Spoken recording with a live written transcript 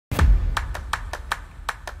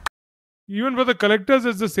even for the collectors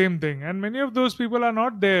it's the same thing, and many of those people are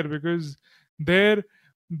not there because their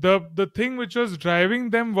the thing which was driving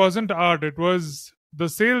them wasn't art, it was the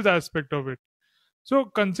sales aspect of it. So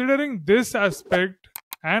considering this aspect,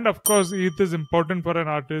 and of course ETH is important for an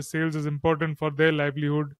artist, sales is important for their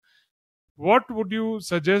livelihood, what would you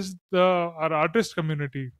suggest our artist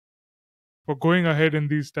community for going ahead in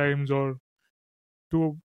these times, or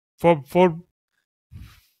to for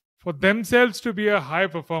themselves to be a high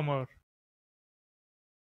performer?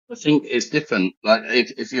 I think it's different. Like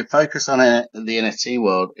if you focus on the NFT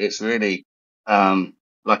world, it's really,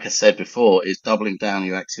 like I said before, it's doubling down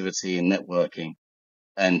your activity in networking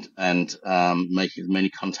and making as many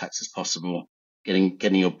contacts as possible, getting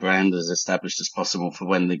your brand as established as possible for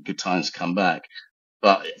when the good times come back.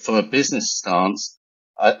 But from a business stance,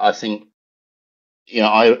 I think,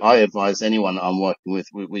 I advise anyone that I'm working with,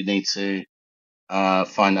 we need to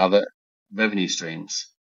find other revenue streams.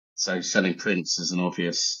 So selling prints is an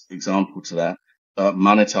obvious example to that, but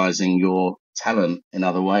monetizing your talent in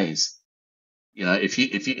other ways. If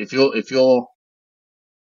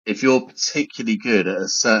you're particularly good at a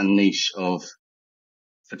certain niche of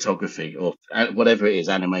photography or whatever it is,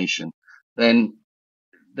 animation, then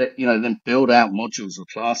then build out modules or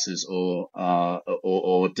classes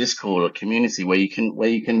or Discord or community where you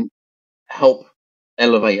can help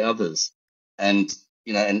elevate others and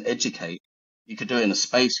and educate. You could do it in a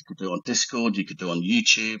space, you could do it on Discord, you could do it on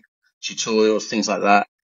YouTube, tutorials, things like that.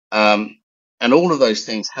 Um, and all of those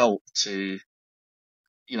things help to,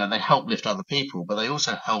 they help lift other people, but they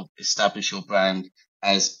also help establish your brand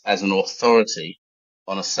as an authority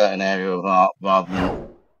on a certain area of art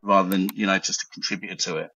rather than just a contributor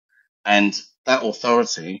to it. And that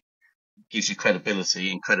authority gives you credibility,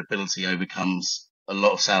 and credibility overcomes a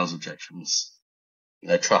lot of sales objections.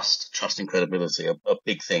 Trust and credibility are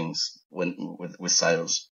big things with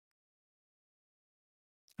sales.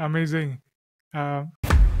 Amazing.